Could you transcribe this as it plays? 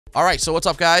All right, so what's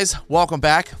up, guys? Welcome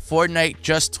back. Fortnite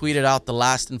just tweeted out the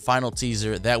last and final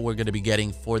teaser that we're going to be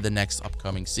getting for the next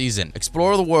upcoming season.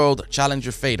 Explore the world, challenge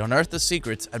your fate, unearth the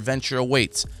secrets, adventure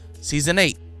awaits. Season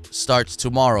 8 starts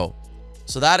tomorrow.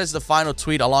 So that is the final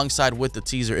tweet alongside with the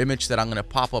teaser image that I'm going to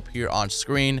pop up here on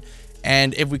screen.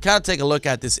 And if we kind of take a look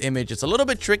at this image, it's a little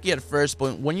bit tricky at first,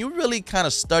 but when you really kind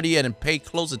of study it and pay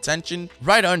close attention,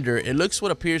 right under it looks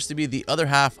what appears to be the other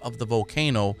half of the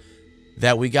volcano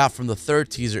that we got from the third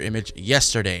teaser image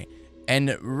yesterday.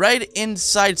 And right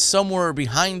inside, somewhere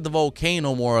behind the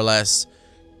volcano, more or less,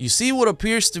 you see what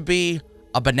appears to be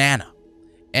a banana.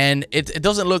 And it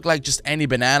doesn't look like just any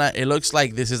banana. It looks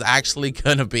like this is actually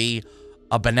gonna be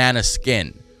a banana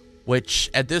skin,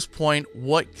 which at this point,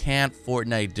 what can't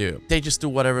Fortnite do? They just do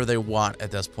whatever they want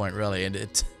at this point, really, and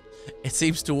it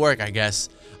seems to work, I guess.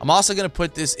 I'm also gonna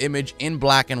put this image in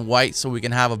black and white so we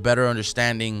can have a better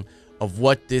understanding of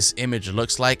what this image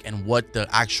looks like and what the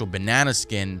actual banana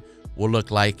skin will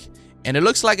look like. And it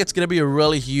looks like it's gonna be a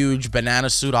really huge banana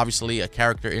suit, obviously a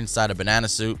character inside a banana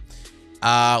suit,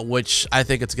 which I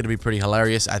think it's gonna be pretty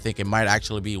hilarious. I think it might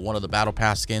actually be one of the battle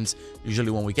pass skins. Usually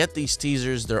when we get these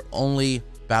teasers, they're only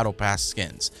battle pass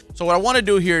skins. So what I want to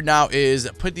do here now is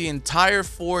put the entire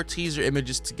 4 teaser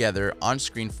images together on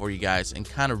screen for you guys and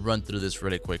kind of run through this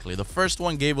really quickly. The first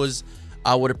one gave us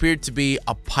what appeared to be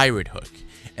a pirate hook.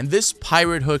 And this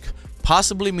pirate hook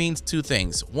possibly means 2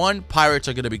 things. 1, pirates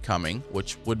are going to be coming,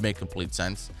 which would make complete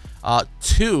sense.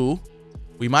 2,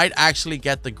 we might actually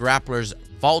get the grapplers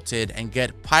vaulted and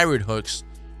get pirate hooks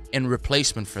in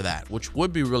replacement for that, which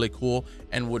would be really cool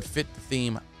and would fit the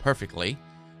theme perfectly.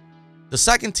 The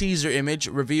second teaser image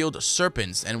revealed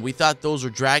serpents, and we thought those were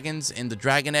dragons in the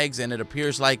dragon eggs, and it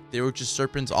appears like they were just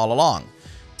serpents all along.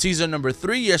 Teaser number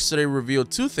 3 yesterday revealed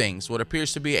 2 things. What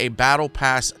appears to be a battle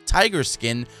pass tiger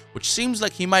skin, which seems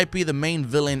like he might be the main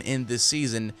villain in this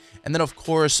season. And then, of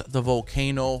course, the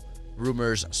volcano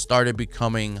rumors started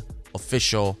becoming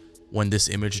official when this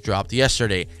image dropped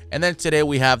yesterday. And then today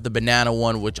we have the banana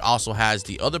one, which also has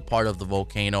the other part of the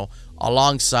volcano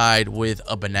alongside with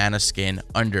a banana skin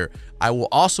under. I will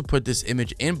also put this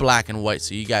image in black and white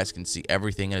so you guys can see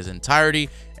everything in its entirety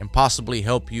and possibly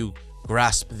help you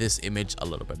grasp this image a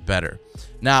little bit better.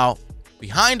 Now,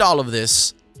 behind all of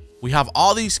this, we have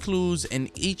all these clues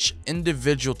in each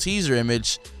individual teaser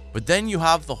image, but then you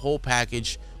have the whole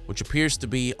package, which appears to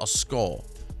be a skull.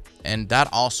 And that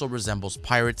also resembles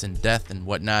pirates and death and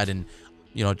whatnot, and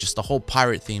you know, just the whole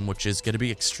pirate theme, which is going to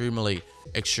be extremely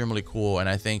cool, and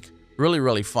I think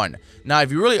really fun. Now,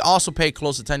 if you really also pay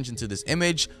close attention to this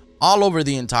image, all over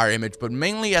the entire image, but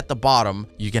mainly at the bottom,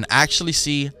 you can actually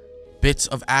see bits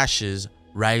of ashes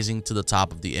rising to the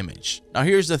top of the image. Now,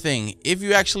 here's the thing. If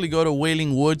you actually go to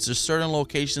Wailing Woods, there's certain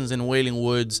locations in Wailing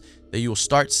Woods that you'll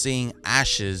start seeing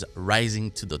ashes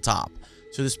rising to the top.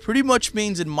 So this pretty much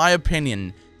means, in my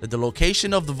opinion, that the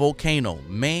location of the volcano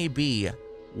may be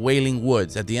Wailing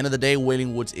Woods. At the end of the day,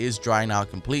 Wailing Woods is drying out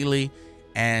completely,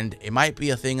 and it might be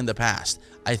a thing in the past.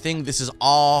 I think this is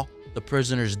all the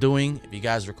prisoner's doing. If you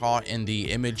guys recall, in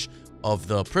the image of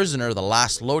the prisoner, the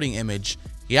last loading image,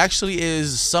 he actually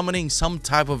is summoning some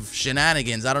type of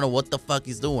shenanigans. I don't know what the fuck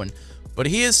he's doing, but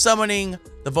he is summoning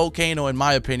the volcano. In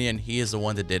my opinion, he is the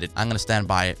one that did it. I'm gonna stand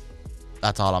by it.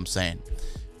 That's all I'm saying.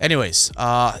 Anyways,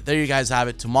 there you guys have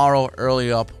it. Tomorrow,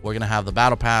 early up, we're gonna have the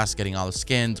battle pass, getting all the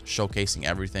skins, showcasing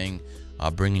everything,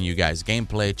 bringing you guys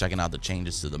gameplay, checking out the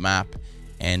changes to the map,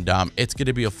 and it's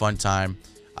gonna be a fun time.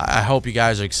 I hope you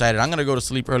guys are excited. I'm gonna go to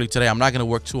sleep early today. I'm not gonna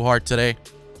work too hard today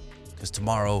because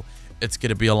tomorrow it's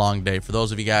gonna be a long day. For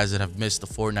those of you guys that have missed the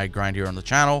Fortnite grind here on the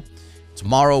channel,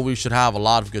 tomorrow we should have a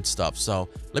lot of good stuff. So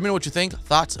let me know what you think.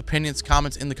 Thoughts, opinions,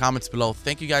 comments in the comments below.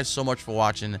 Thank you guys so much for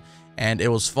watching, and it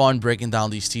was fun breaking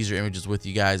down these teaser images with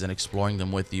you guys and exploring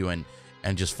them with you and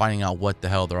just finding out what the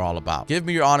hell they're all about. Give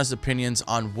me your honest opinions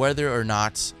on whether or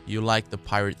not you like the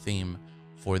pirate theme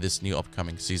for this new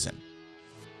upcoming season.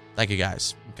 Thank you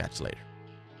guys. We'll catch you later.